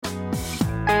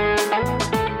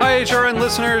HRN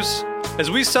listeners.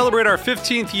 As we celebrate our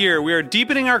 15th year, we are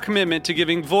deepening our commitment to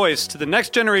giving voice to the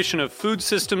next generation of food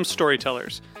systems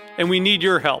storytellers, and we need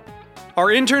your help. Our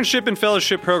internship and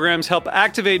fellowship programs help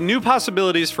activate new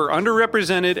possibilities for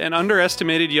underrepresented and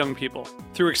underestimated young people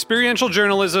through experiential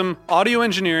journalism, audio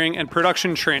engineering, and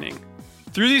production training.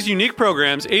 Through these unique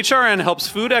programs, HRN helps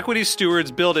food equity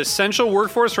stewards build essential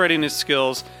workforce readiness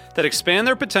skills that expand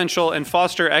their potential and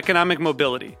foster economic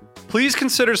mobility. Please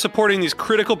consider supporting these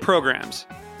critical programs.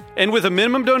 And with a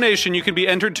minimum donation, you can be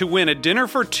entered to win a dinner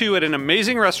for two at an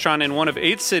amazing restaurant in one of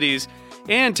 8 cities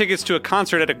and tickets to a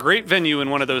concert at a great venue in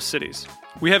one of those cities.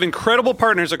 We have incredible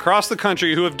partners across the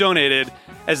country who have donated,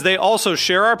 as they also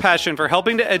share our passion for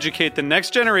helping to educate the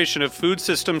next generation of food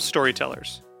systems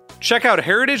storytellers. Check out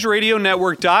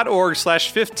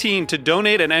heritageradionetwork.org/15 to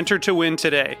donate and enter to win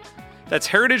today. That's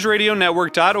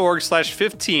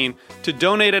heritageradionetwork.org/15 to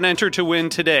donate and enter to win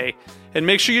today. And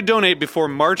make sure you donate before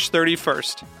March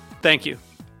 31st. Thank you.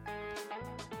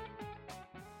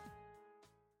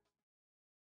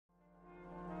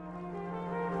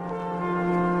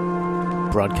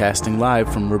 Broadcasting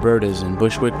live from Roberta's in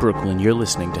Bushwick, Brooklyn, you're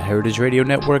listening to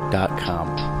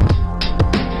heritageradionetwork.com.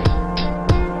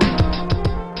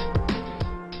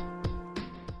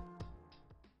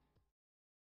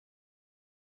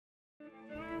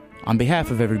 On behalf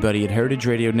of everybody at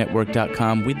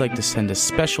heritageradionetwork.com, we'd like to send a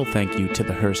special thank you to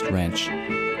the Hearst Ranch,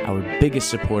 our biggest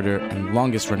supporter and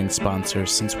longest-running sponsor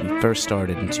since we first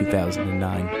started in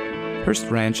 2009. Hearst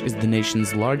Ranch is the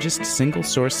nation's largest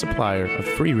single-source supplier of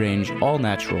free-range,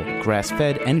 all-natural,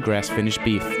 grass-fed, and grass-finished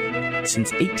beef.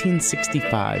 Since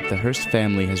 1865, the Hearst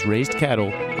family has raised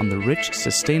cattle on the rich,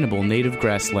 sustainable native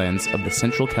grasslands of the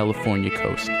Central California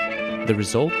coast. The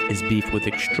result is beef with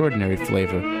extraordinary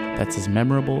flavor that's as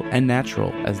memorable and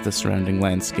natural as the surrounding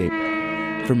landscape.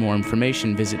 For more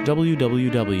information, visit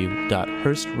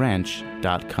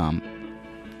www.hearstranch.com.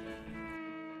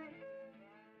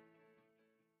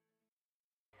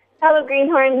 Hello,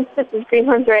 Greenhorns. This is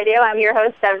Greenhorns Radio. I'm your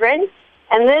host, Severin.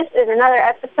 And this is another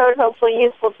episode hopefully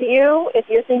useful to you. If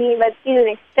you're thinking about season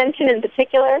extension in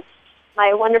particular,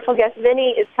 my wonderful guest,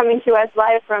 Vinny, is coming to us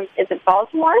live from, is it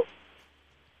Baltimore?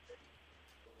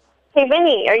 Hey,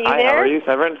 Vinny, are you there? Hi, how are you,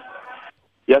 Severin?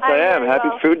 Yes, I am. Happy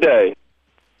Food Day.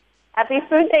 Happy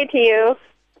Food Day to you.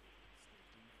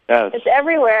 Yes. It's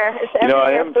everywhere. It's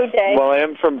everywhere, Food Day. Well, I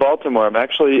am from Baltimore.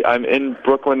 I'm in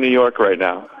Brooklyn, New York right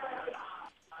now.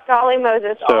 Golly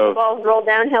Moses, all the balls roll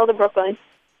downhill to Brooklyn.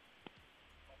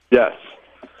 Yes.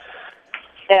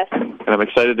 Yes. And I'm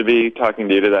excited to be talking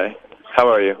to you today. How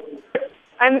are you?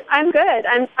 I'm good.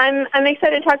 I'm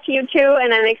excited to talk to you too,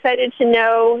 and I'm excited to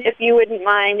know if you wouldn't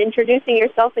mind introducing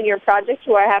yourself and your project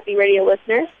to our Happy Radio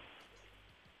listeners.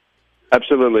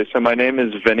 Absolutely. So my name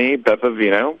is Vinny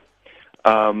Bevavino.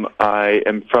 I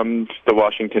am from the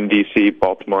Washington, D.C.,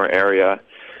 Baltimore area,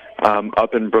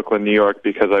 up in Brooklyn, New York,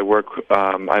 because I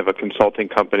have a consulting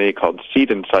company called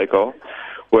Seed and Cycle,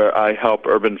 where I help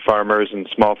urban farmers and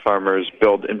small farmers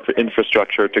build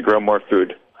infrastructure to grow more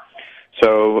food.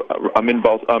 So I'm in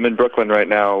Brooklyn right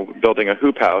now building a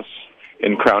hoop house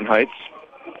in Crown Heights,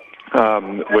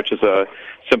 which is a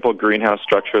simple greenhouse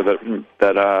structure that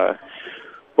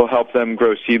will help them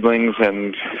grow seedlings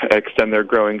and extend their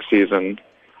growing season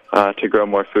to grow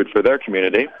more food for their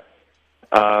community.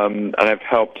 And I've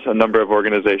helped a number of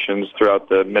organizations throughout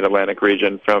the Mid-Atlantic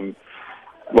region, from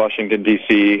Washington,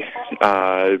 D.C.,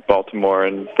 Baltimore,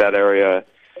 and that area,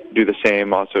 do the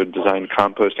same, also design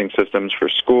composting systems for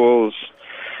schools,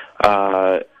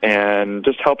 and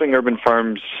just helping urban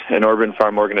farms and urban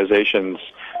farm organizations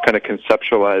kind of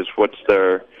conceptualize what's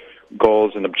their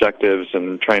goals and objectives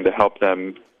and trying to help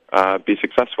them be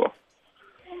successful.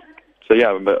 So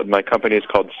yeah, my company is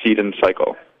called Seed and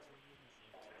Cycle.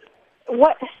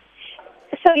 What?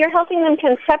 So you're helping them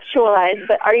conceptualize,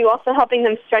 but are you also helping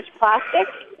them stretch plastic?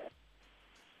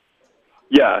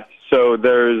 Yeah, so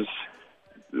there's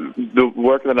the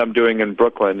work that I'm doing in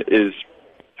Brooklyn is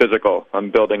physical.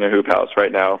 I'm building a hoop house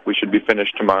right now. We should be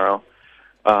finished tomorrow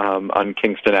on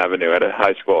Kingston Avenue at a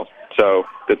high school. So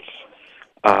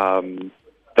that's a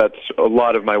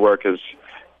lot of my work is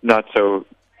not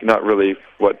really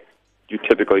what you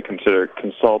typically consider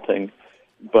consulting,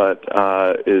 but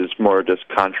is more just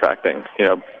contracting.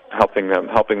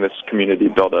 Helping this community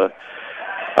build a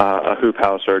hoop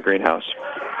house or a greenhouse.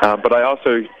 But I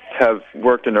also have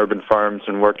worked in urban farms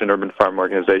and worked in urban farm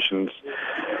organizations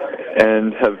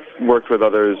and have worked with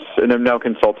others, and I'm now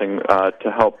consulting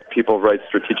to help people write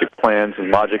strategic plans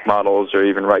and logic models, or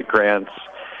even write grants,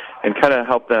 and kind of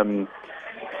help them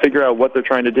figure out what they're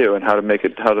trying to do and how to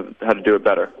do it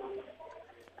better.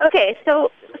 Okay, so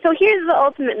so here's the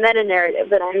ultimate meta-narrative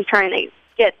that I'm trying to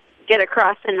get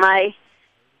across in my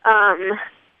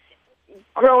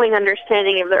growing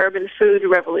understanding of the urban food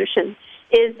revolution,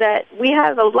 is that we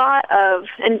have a lot of,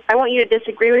 and I want you to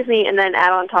disagree with me and then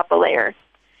add on top a layer.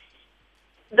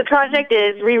 The project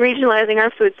is re-regionalizing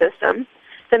our food system.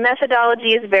 The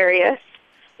methodology is various.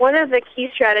 One of the key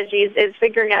strategies is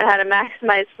figuring out how to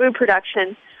maximize food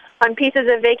production on pieces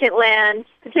of vacant land,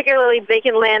 particularly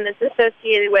vacant land that's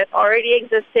associated with already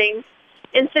existing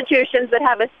institutions that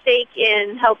have a stake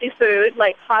in healthy food,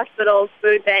 like hospitals,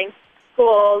 food banks,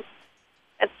 schools,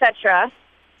 etc.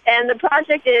 And the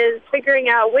project is figuring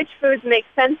out which foods make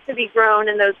sense to be grown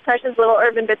in those precious little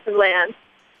urban bits of land,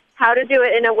 how to do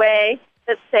it in a way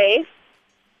that's safe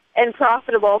and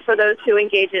profitable for those who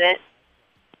engage in it,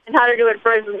 and how to do it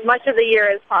for as much of the year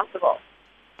as possible.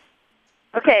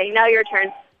 Okay, now your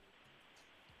turn.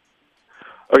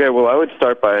 Okay, well, I would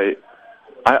start by,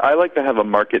 I like to have a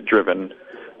market-driven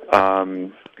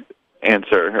answer,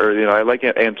 or, I like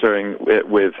answering it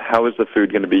with how is the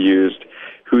food going to be used,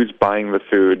 who's buying the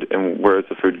food, and where is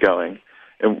the food going,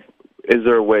 and is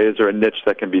there a niche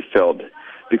that can be filled?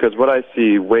 Because what I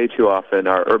see way too often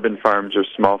are urban farms or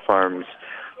small farms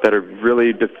that are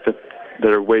really that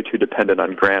are way too dependent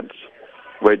on grants,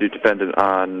 way too dependent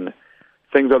on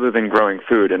things other than growing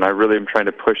food, and I really am trying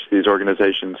to push these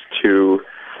organizations to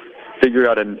figure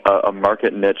out a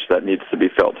market niche that needs to be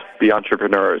filled, be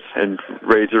entrepreneurs, and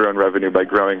raise their own revenue by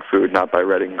growing food, not by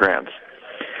writing grants.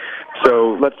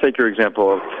 So let's take your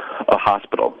example of a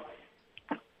hospital.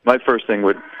 My first thing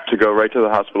would to go right to the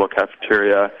hospital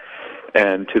cafeteria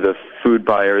and to the food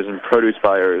buyers and produce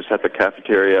buyers at the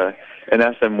cafeteria and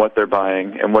ask them what they're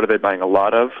buying and what are they buying a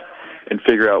lot of, and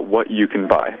figure out what you can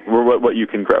buy, or what you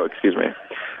can grow,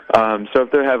 So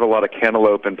if they have a lot of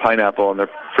cantaloupe and pineapple in their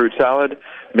fruit salad,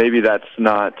 maybe that's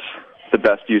not the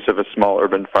best use of a small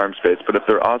urban farm space. But if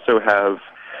they also have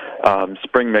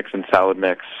spring mix and salad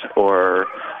mix or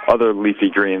other leafy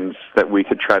greens that we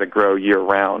could try to grow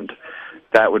year-round,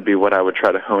 that would be what I would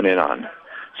try to hone in on.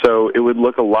 So it would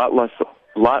look a lot less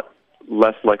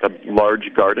like a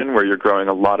large garden where you're growing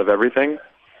a lot of everything.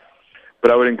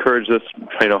 But I would encourage this,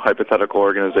 hypothetical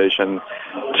organization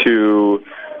to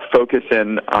focus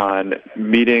in on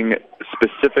meeting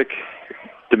specific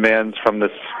demands from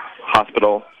this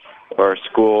hospital or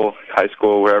school, high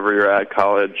school, wherever you're at,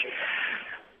 college,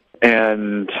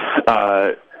 and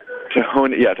to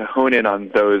hone in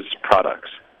on those products,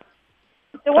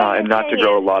 and not to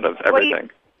grow a lot of everything.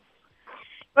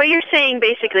 What you're saying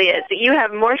basically is that you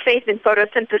have more faith in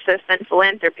photosynthesis than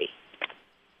philanthropy.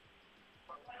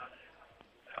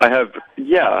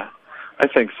 I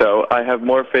think so. I have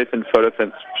more faith in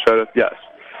photosynthesis. Yes,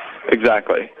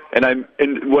 exactly. And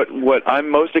what I'm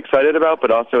most excited about,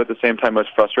 but also at the same time most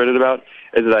frustrated about,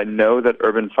 is that I know that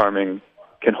urban farming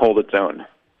can hold its own.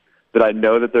 That I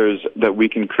know that we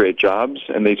can create jobs,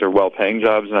 and these are well-paying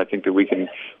jobs, and I think that we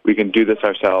can do this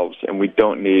ourselves, and we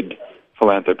don't need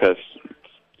philanthropists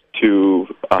to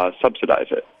subsidize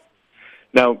it.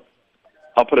 Now,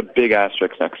 I'll put a big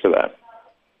asterisk next to that.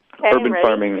 Okay, urban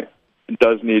farming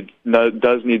does need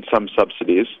some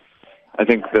subsidies. I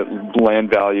think that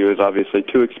land value is obviously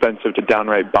too expensive to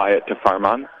downright buy it to farm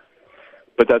on,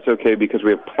 but that's okay because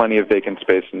we have plenty of vacant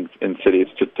space in cities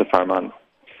to farm on.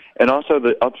 And also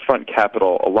the upfront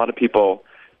capital. A lot of people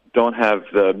don't have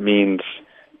the means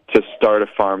to start a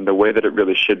farm the way that it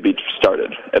really should be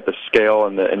started, at the scale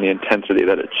and the intensity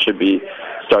that it should be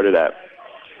started at.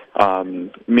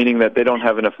 Meaning that they don't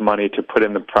have enough money to put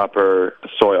in the proper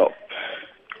soil,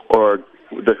 or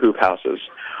the hoop houses,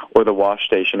 or the wash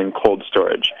station and cold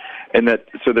storage,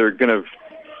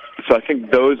 so I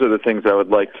think those are the things I would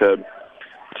like to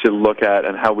look at,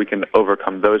 and how we can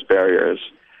overcome those barriers.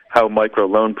 How micro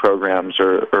loan programs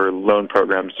or loan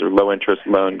programs or low interest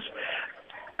loans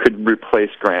could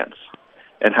replace grants,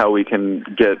 and how we can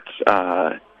get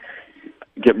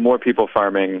more people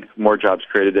farming, more jobs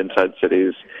created inside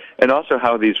cities, and also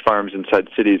how these farms inside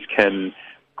cities can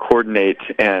coordinate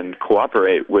and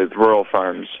cooperate with rural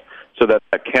farms, so that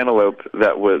cantaloupe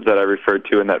that I referred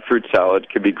to in that fruit salad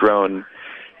could be grown,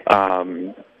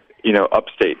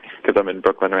 upstate, because I'm in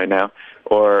Brooklyn right now,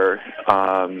 or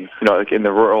like in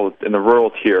the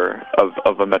rural tier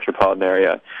of a metropolitan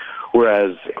area.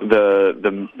 Whereas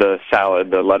the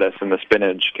salad, the lettuce, and the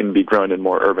spinach can be grown in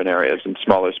more urban areas in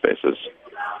smaller spaces.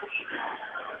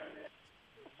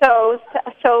 So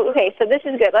this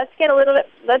is good.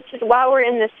 While we're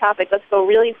in this topic, let's go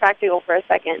really practical for a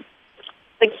second.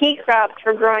 The key crops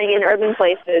for growing in urban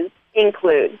places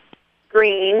include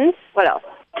greens. What else?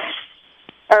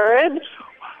 Herbs.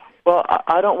 Well,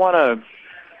 I don't want to.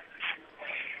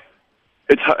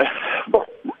 It's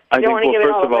I You don't want to give it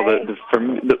first all of all, away? for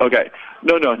me, okay,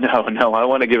 no, I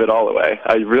want to give it all away.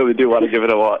 I really do want to give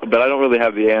it all, but I don't really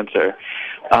have the answer.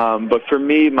 But for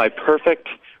me, my perfect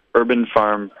urban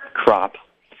farm crop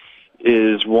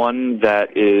is one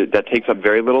that takes up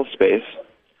very little space,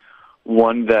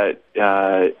 one that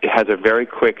has a very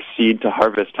quick seed to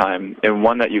harvest time, and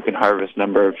one that you can harvest a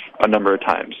number of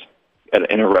times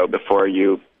in a row before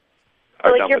you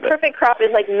are done your with it. perfect crop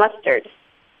is like mustard.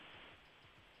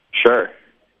 Sure.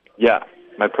 Yeah.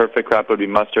 My perfect crop would be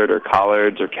mustard or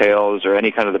collards or kales or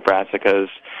any kind of the brassicas.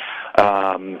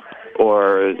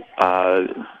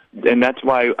 And that's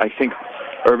why I think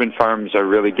urban farms are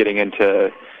really getting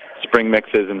into spring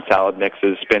mixes and salad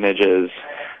mixes, spinaches,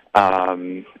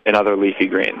 and other leafy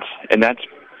greens. And that's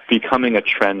becoming a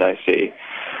trend I see.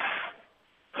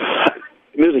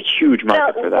 There's a huge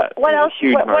market for that. What else do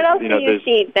you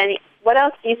see, Benny? What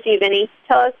else do you see, Benny?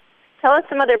 Tell us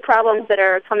some other problems that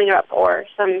are coming up, or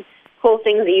some cool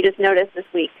things that you just noticed this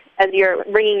week as you're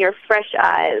bringing your fresh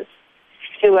eyes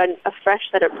to a fresh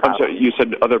set of problems. I'm sorry, you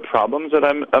said other problems that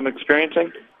I'm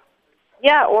experiencing?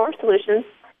 Yeah, or solutions.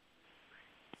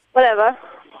 Whatever.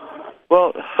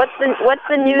 Well, what's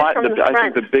the news from the front? I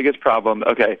think the biggest problem.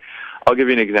 Okay, I'll give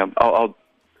you an example. I'll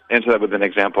answer that with an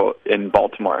example. In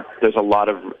Baltimore,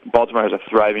 Baltimore has a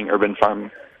thriving urban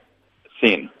farm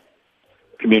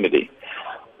community,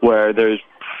 where there's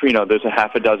a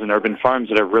half a dozen urban farms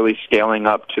that are really scaling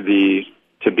up to be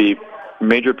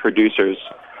major producers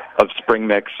of spring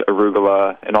mix,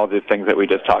 arugula, and all the things that we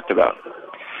just talked about.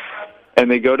 And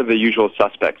they go to the usual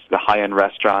suspects, the high-end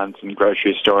restaurants and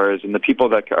grocery stores, and the people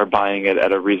that are buying it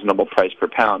at a reasonable price per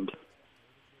pound.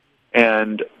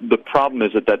 And the problem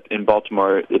is that in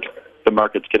Baltimore, the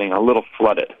market's getting a little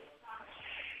flooded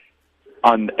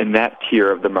in that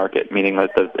tier of the market, meaning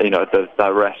that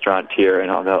the restaurant tier and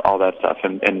all that stuff.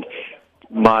 And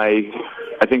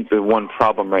I think the one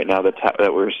problem right now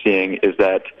that we're seeing is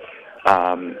that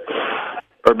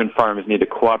urban farms need to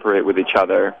cooperate with each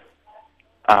other,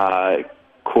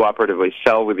 cooperatively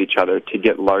sell with each other to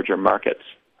get larger markets.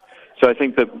 So I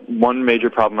think that one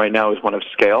major problem right now is one of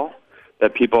scale,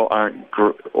 that people aren't,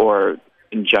 or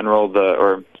in general,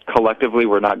 or collectively,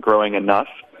 we're not growing enough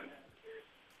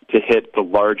to hit the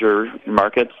larger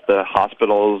markets, the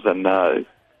hospitals and the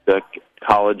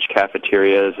college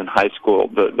cafeterias and high school,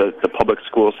 the public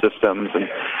school systems and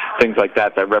things like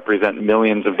that represent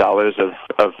millions of dollars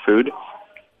of food.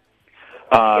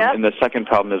 Yep. And the second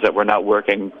problem is that we're not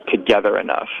working together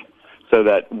enough, so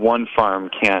that one farm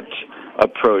can't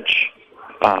approach,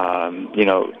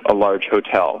 a large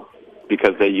hotel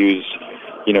because they use,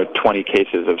 20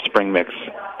 cases of spring mix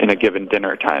in a given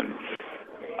dinner time.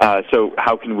 So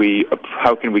how can we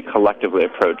collectively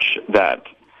approach that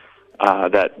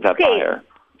buyer?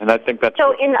 And I think that's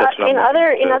so. In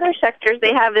other sectors,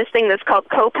 they have this thing that's called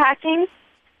co-packing.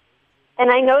 And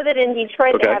I know that in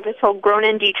Detroit they have this whole Grown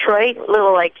in Detroit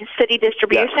little city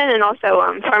distribution, and also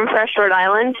Farm Fresh Rhode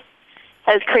Island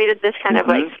has created this kind of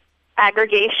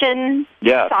aggregation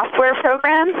software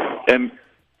program.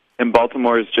 And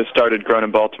Baltimore has just started Grown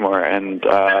in Baltimore, and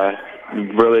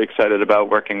I'm really excited about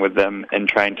working with them and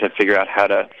trying to figure out how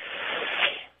to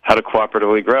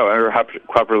cooperatively grow, or how to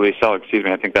cooperatively sell. Excuse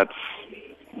me. I think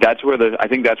that's where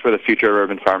the future of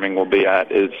urban farming will be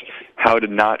at, is how to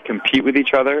not compete with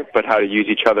each other, but how to use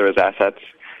each other as assets.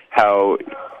 How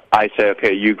I say,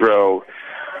 okay, you grow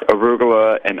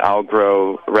arugula and I'll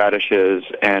grow radishes,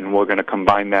 and we're going to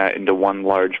combine that into one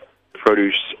large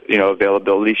produce,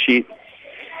 availability sheet,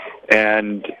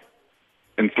 and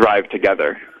thrive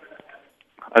together.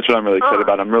 That's what I'm really excited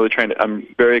about. I'm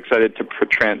very excited to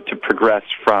progress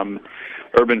from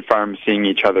urban farms seeing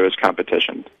each other as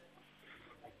competition.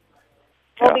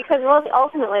 Well, because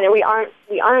ultimately we aren't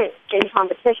in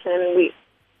competition. I mean,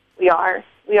 we are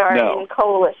in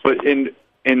coalition. But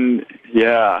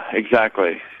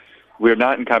exactly. We're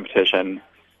not in competition,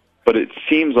 but it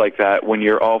seems like that when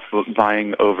you're all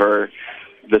vying over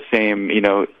the same,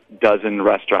 dozen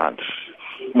restaurants,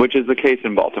 which is the case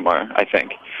in Baltimore, I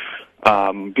think,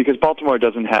 because Baltimore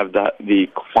doesn't have the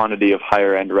quantity of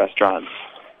higher end restaurants,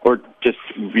 or just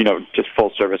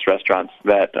full service restaurants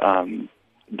that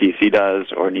D.C.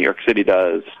 does or New York City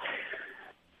does,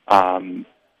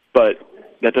 but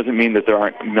that doesn't mean that there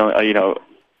aren't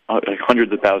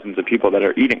hundreds of thousands of people that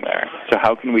are eating there. So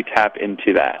how can we tap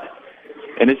into that?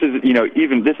 And this is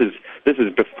this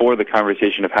is before the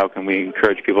conversation of how can we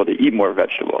encourage people to eat more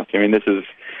vegetables. I mean, this is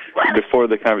before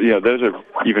the those are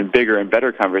even bigger and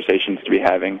better conversations to be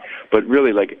having. But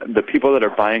really, the people that are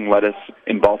buying lettuce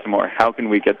in Baltimore, how can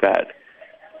we get that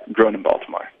grown in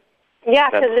Baltimore? Yeah,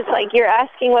 because it's like you're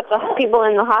asking what the people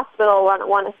in the hospital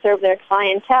want to serve their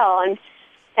clientele, and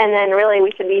then really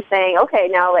we should be saying, okay,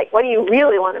 now, like, what do you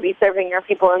really want to be serving your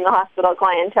people in the hospital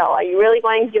clientele? Are you really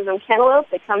going to give them cantaloupe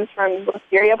that comes from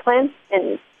wisteria plants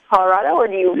in Colorado, or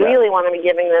do you really want to be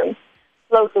giving them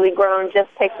locally grown, just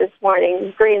picked this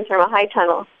morning, greens from a high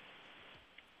tunnel?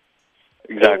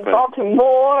 Exactly. In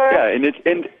Baltimore. Yeah,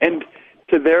 and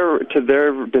to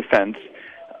their defense,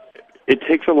 it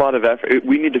takes a lot of effort.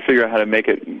 We need to figure out how to make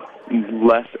it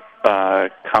less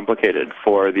complicated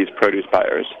for these produce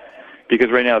buyers, because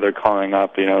right now they're calling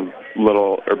up,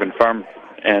 little urban farm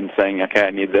and saying, okay, I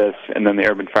need this, and then the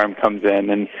urban farm comes in,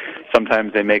 and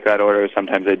sometimes they make that order,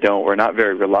 sometimes they don't. We're not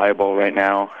very reliable right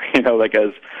now, like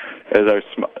as our,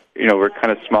 we're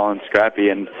kind of small and scrappy,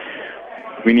 and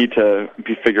we need to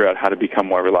figure out how to become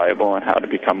more reliable and how to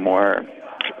become more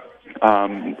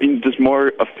just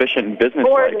more efficient and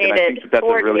business-like. And I think that's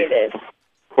a really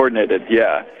coordinated.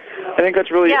 Yeah, I think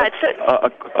that's really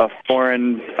a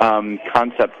foreign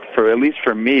concept for, at least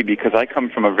for me, because I come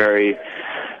from I'm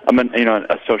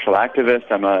a social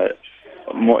activist. I'm a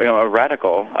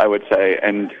radical, I would say,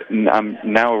 and I'm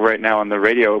right now on the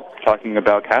radio talking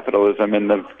about capitalism and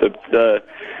the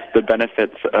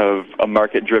benefits of a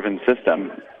market-driven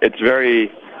system. It's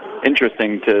very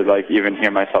interesting to even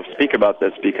hear myself speak about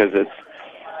this, because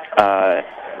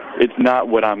it's not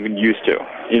what I'm used to.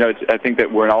 I think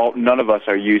that none of us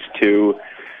are used to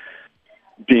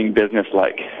being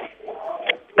business-like.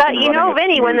 But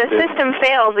Vinny, when the system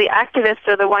fails, the activists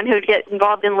are the one who get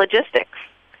involved in logistics.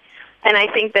 And I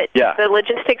think that the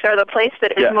logistics are the place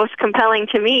that is most compelling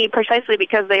to me, precisely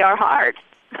because they are hard.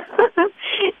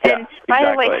 And by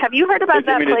the way, have you heard about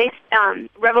that place,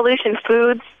 Revolution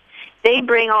Foods? They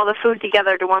bring all the food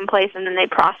together to one place, and then they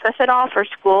process it all for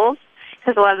schools,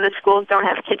 because a lot of the schools don't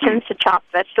have kitchens to chop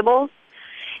vegetables.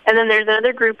 And then there's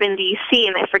another group in D.C.,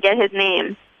 and I forget his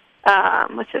name.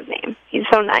 What's his name? He's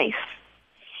so nice.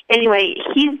 Anyway,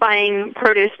 he's buying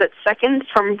produce that's second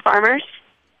from farmers,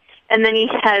 and then he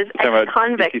has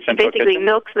ex-convicts. He basically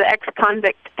milks the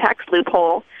ex-convict tax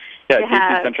loophole. Yeah,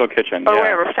 DC Central Kitchen. Or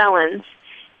whatever, felons.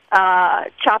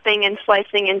 Chopping and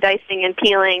slicing and dicing and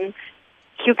peeling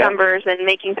cucumbers and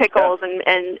making pickles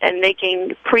and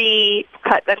making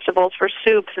pre-cut vegetables for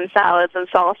soups and salads and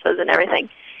salsas and everything.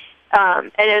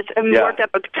 And it's worked up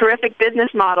a terrific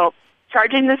business model,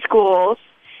 charging the schools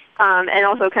and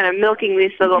also kind of milking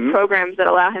these little programs that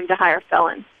allow him to hire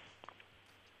felons.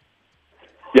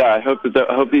 Yeah, I hope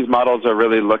these models are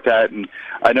really looked at, and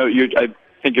I know I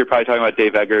think you're probably talking about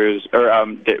Dave Eggers, or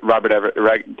Robert Eggers.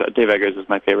 Dave Eggers is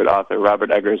my favorite author. Robert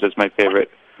Eggers is my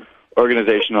favorite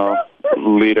organizational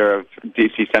leader of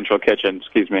DC Central Kitchen.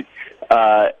 Excuse me.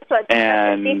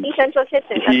 And DC Central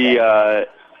Kitchen.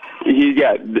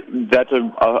 That's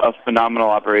a phenomenal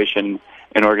operation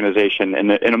and organization,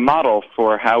 and a model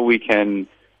for how we can,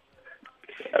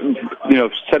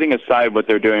 setting aside what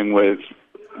they're doing with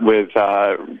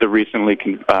the recently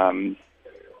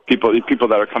people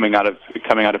that are coming out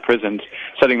of prisons,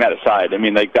 setting that aside. I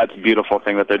mean, that's a beautiful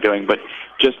thing that they're doing, but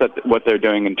just what they're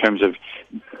doing in terms of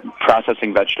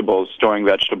processing vegetables, storing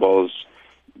vegetables,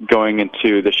 going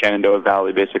into the Shenandoah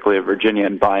Valley, basically of Virginia,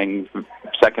 and buying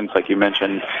seconds, like you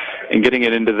mentioned, and getting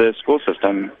it into the school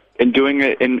system, and doing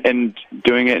it and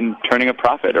turning a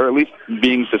profit, or at least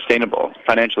being sustainable,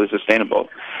 financially sustainable.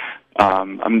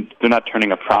 They're not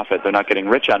turning a profit. They're not getting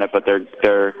rich on it, but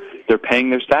they're paying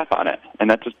their staff on it, and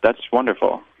that's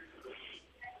wonderful.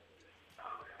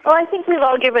 Well, I think we've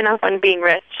all given up on being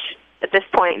rich at this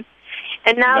point.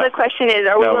 And now the question is,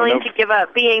 are we willing to give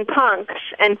up being punks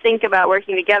and think about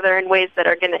working together in ways that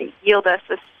are going to yield us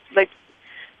the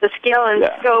scale and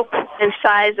scope and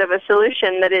size of a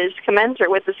solution that is commensurate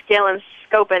with the scale and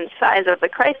scope and size of the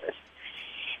crisis?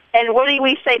 And what do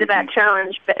we say to that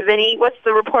challenge, Vinny? What's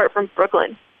the report from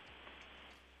Brooklyn?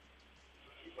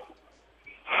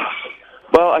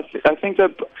 Well, I think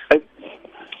that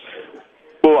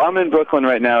I'm in Brooklyn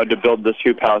right now to build this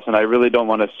hoop house, and I really don't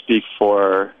want to speak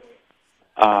for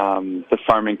the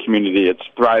farming community. It's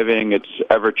thriving. It's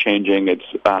ever changing. It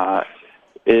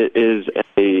is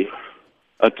a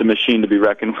machine to be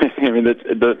reckoned with. I mean,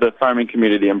 the farming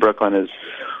community in Brooklyn is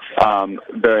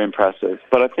very impressive.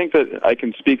 But I think that I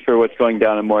can speak for what's going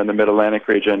down more in the Mid-Atlantic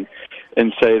region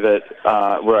and say that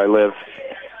where I live.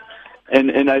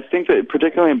 And I think that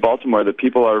particularly in Baltimore, the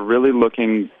people are really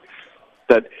looking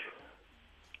that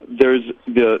there's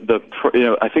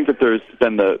I think that there's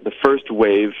been the first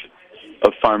wave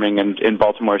of farming in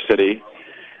Baltimore City,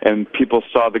 and people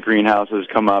saw the greenhouses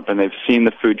come up, and they've seen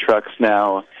the food trucks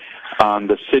now.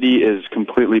 The city is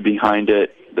completely behind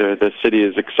it. the city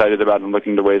is excited about and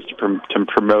looking to ways to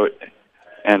promote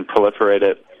and proliferate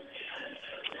it.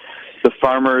 The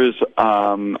farmers,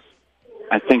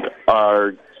 I think,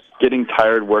 are getting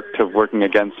tired working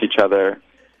against each other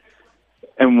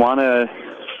and want to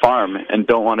farm and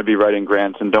don't want to be writing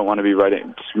grants and don't want to be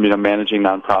managing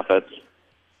nonprofits.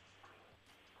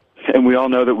 And we all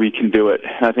know that we can do it.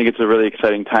 And I think it's a really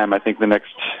exciting time. I think the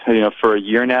next, for a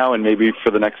year now and maybe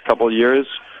for the next couple of years,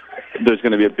 there's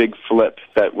going to be a big flip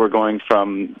that we're going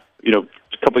from, a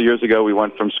couple of years ago we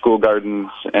went from school gardens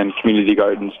and community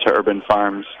gardens to urban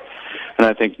farms. And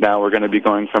I think now we're going to be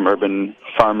going from urban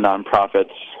farm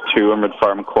nonprofits to urban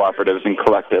farm cooperatives and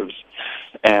collectives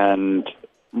and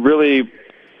really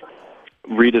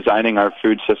redesigning our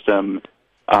food system,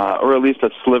 or at least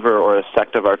a sliver or a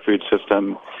sect of our food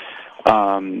system,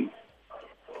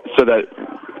 so that,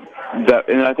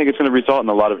 and I think it's going to result in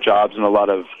a lot of jobs and a lot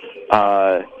of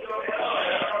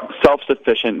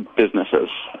self-sufficient businesses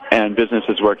and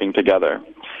businesses working together.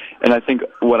 And I think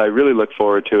what I really look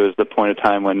forward to is the point of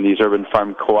time when these urban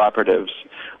farm cooperatives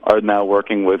are now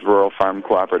working with rural farm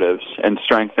cooperatives and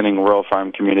strengthening rural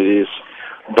farm communities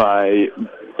by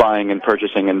buying and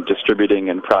purchasing and distributing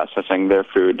and processing their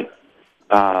food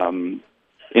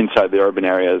inside the urban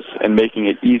areas and making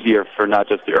it easier for not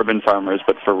just the urban farmers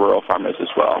but for rural farmers as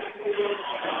well.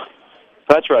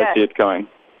 That's where I see it going.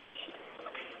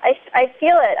 I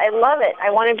feel it. I love it. I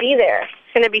want to be there.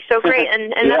 It's going to be so great.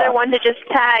 And another one to just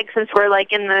tag, since we're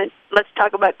like in the let's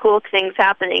talk about cool things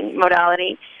happening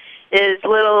modality, is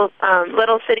Little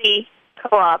City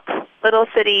Co-op, Little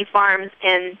City Farms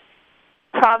in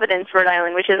Providence, Rhode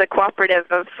Island, which is a cooperative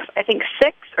of, I think,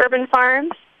 6 urban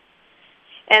farms,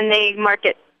 and they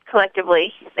market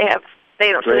collectively. They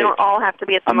don't all have to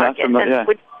be at the market, which is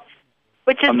typical.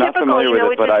 Which is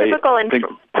typical in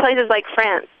places like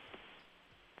France.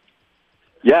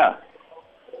 Yeah.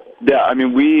 I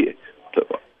mean, we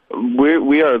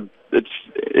are.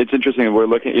 It's interesting. We're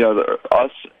looking.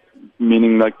 Us,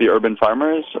 meaning like the urban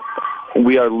farmers,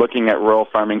 we are looking at rural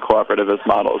farming cooperative as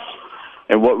models,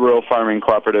 and what rural farming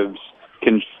cooperatives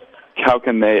how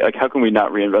can we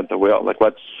not reinvent the wheel?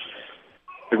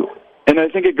 And I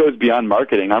think it goes beyond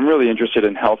marketing. I'm really interested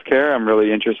in healthcare. I'm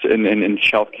really interested in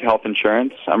health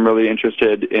insurance. I'm really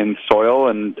interested in soil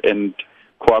and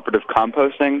cooperative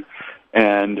composting.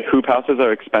 And hoop houses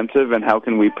are expensive, and how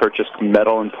can we purchase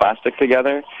metal and plastic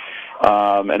together?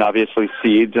 And obviously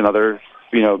seeds and other,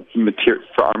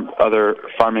 other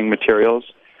farming materials.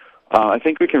 I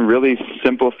think we can really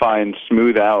simplify and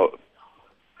smooth out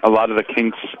a lot of the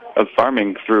kinks of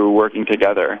farming through working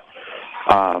together.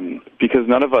 Because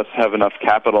none of us have enough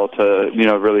capital to,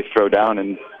 really throw down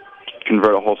and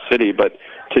convert a whole city, but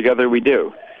together we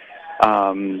do.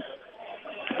 And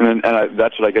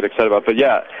that's what I get excited about. But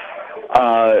yeah.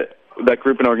 That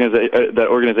group and that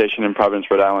organization in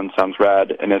Providence, Rhode Island sounds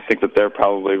rad, and I think that they're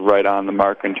probably right on the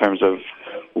mark in terms of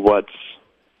what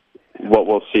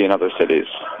we'll see in other cities.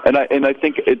 And I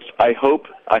think I hope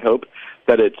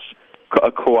that it's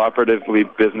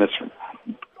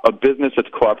a business that's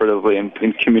cooperatively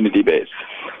and community based.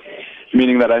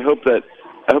 Meaning that I hope that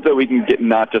we can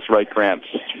not just write grants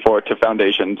to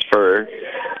foundations for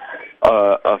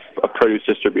a produce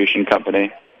distribution company.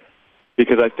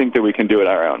 Because I think that we can do it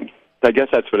our own. I guess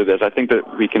that's what it is. I think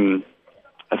that we can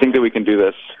do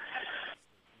this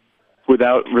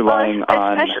without relying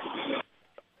on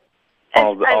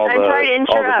all the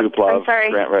hoopla of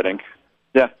grant writing.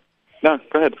 Yeah. No,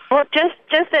 go ahead. Well, just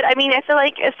that, I mean, I feel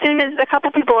like as soon as a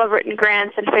couple people have written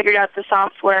grants and figured out the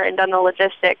software and done the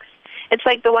logistics, it's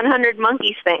like the 100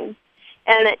 Monkeys thing.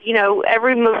 And that,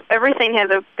 everything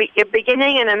has a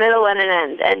beginning and a middle and an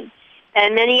end.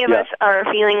 And many of us are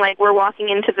feeling like we're walking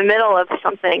into the middle of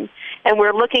something, and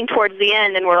we're looking towards the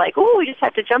end, and we're like, "Ooh, we just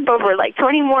have to jump over like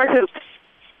 20 more hoops,"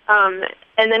 and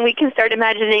then we can start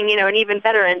imagining, an even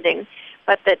better ending.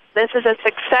 But that this is a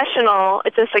successional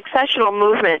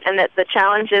movement, and that the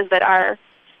challenges that our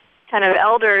kind of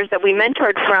elders that we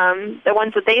mentored from, the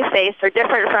ones that they faced, are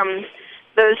different from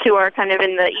those who are kind of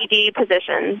in the ED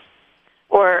positions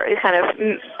or kind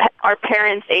of our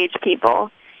parents' age people.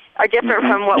 Are different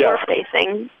from what we're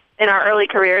facing in our early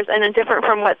careers, and are different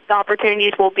from what the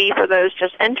opportunities will be for those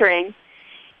just entering,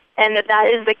 and that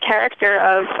is the character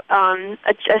of a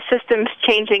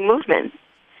systems-changing movement,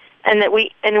 and that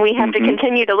we have to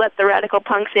continue to let the radical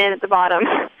punks in at the bottom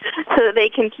so that they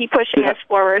can keep pushing us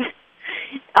forward,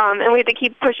 and we have to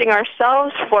keep pushing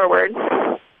ourselves forward.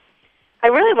 I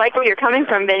really like where you're coming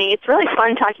from, Vinny. It's really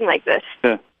fun talking like this.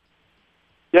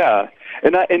 Yeah,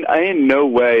 and I in no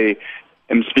way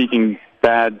am speaking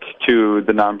bad to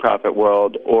the nonprofit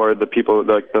world or the people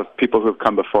who have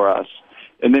come before us.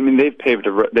 And I mean, they've paved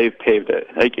it.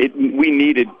 Like we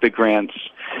needed the grants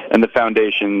and the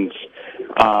foundations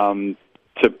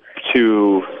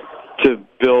to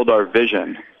build our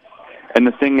vision. And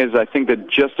the thing is, I think that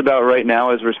just about right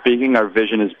now, as we're speaking, our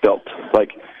vision is built.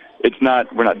 Like,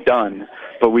 we're not done,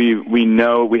 but we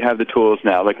know we have the tools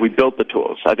now. Like, we built the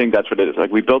tools. I think that's what it is.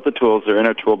 Like, we built the tools. They're in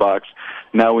our toolbox.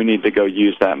 Now we need to go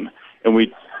use them.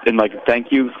 And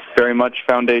thank you very much,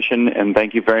 Foundation, and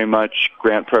thank you very much,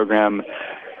 Grant Program.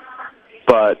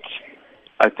 But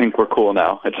I think we're cool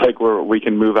now. It's like we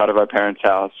can move out of our parents'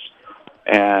 house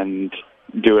and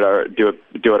do it our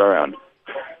own.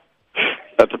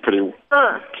 That's a pretty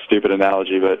stupid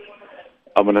analogy, but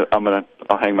I'll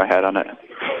hang my hat on it.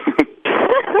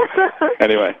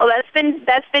 Anyway. Well, that's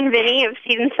been Vinny of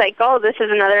Seed and Cycle. This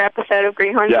is another episode of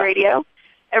Greenhorns Radio.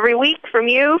 Every week, from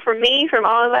you, from me, from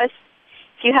all of us.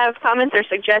 If you have comments or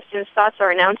suggestions, thoughts, or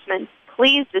announcements,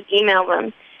 please just email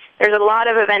them. There's a lot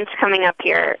of events coming up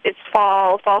here. It's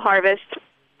fall harvest,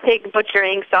 pig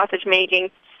butchering, sausage making,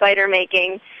 cider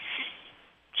making,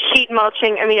 sheet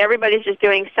mulching. I mean, everybody's just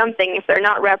doing something. If they're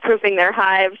not rep-proofing their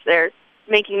hives, they're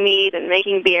making mead and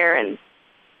making beer. And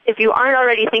if you aren't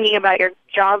already thinking about your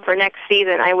job for next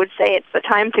season, I would say it's the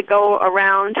time to go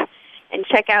around and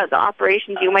check out the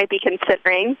operations you might be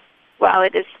considering while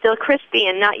it is still crispy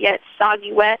and not yet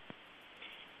soggy wet.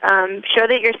 Show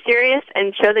that you're serious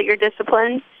and show that you're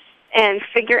disciplined, and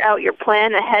figure out your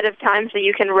plan ahead of time so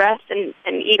you can rest and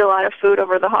eat a lot of food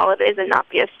over the holidays and not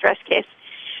be a stress case.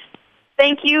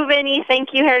 Thank you, Vinny.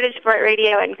 Thank you, Heritage Sport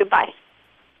Radio, and goodbye.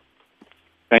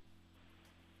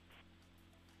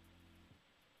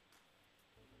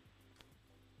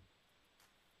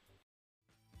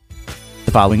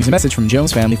 The following is a message from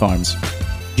Jones Family Farms.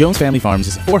 Jones Family Farms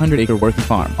is a 400-acre working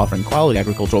farm offering quality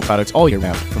agricultural products all year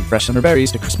round, from fresh summer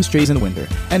berries to Christmas trees in the winter,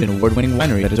 and an award-winning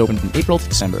winery that is open from April to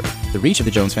December. The reach of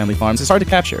the Jones Family Farms is hard to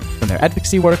capture, from their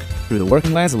advocacy work through the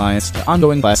Working Lands Alliance to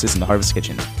ongoing classes in the Harvest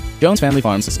Kitchen. Jones Family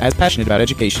Farms is as passionate about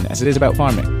education as it is about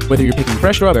farming. Whether you're picking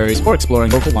fresh strawberries or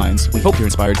exploring local wines, we hope you're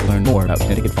inspired to learn more about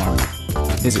Connecticut farming.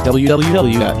 Visit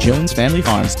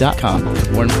www.jonesfamilyfarms.com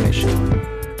for more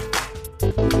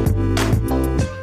information.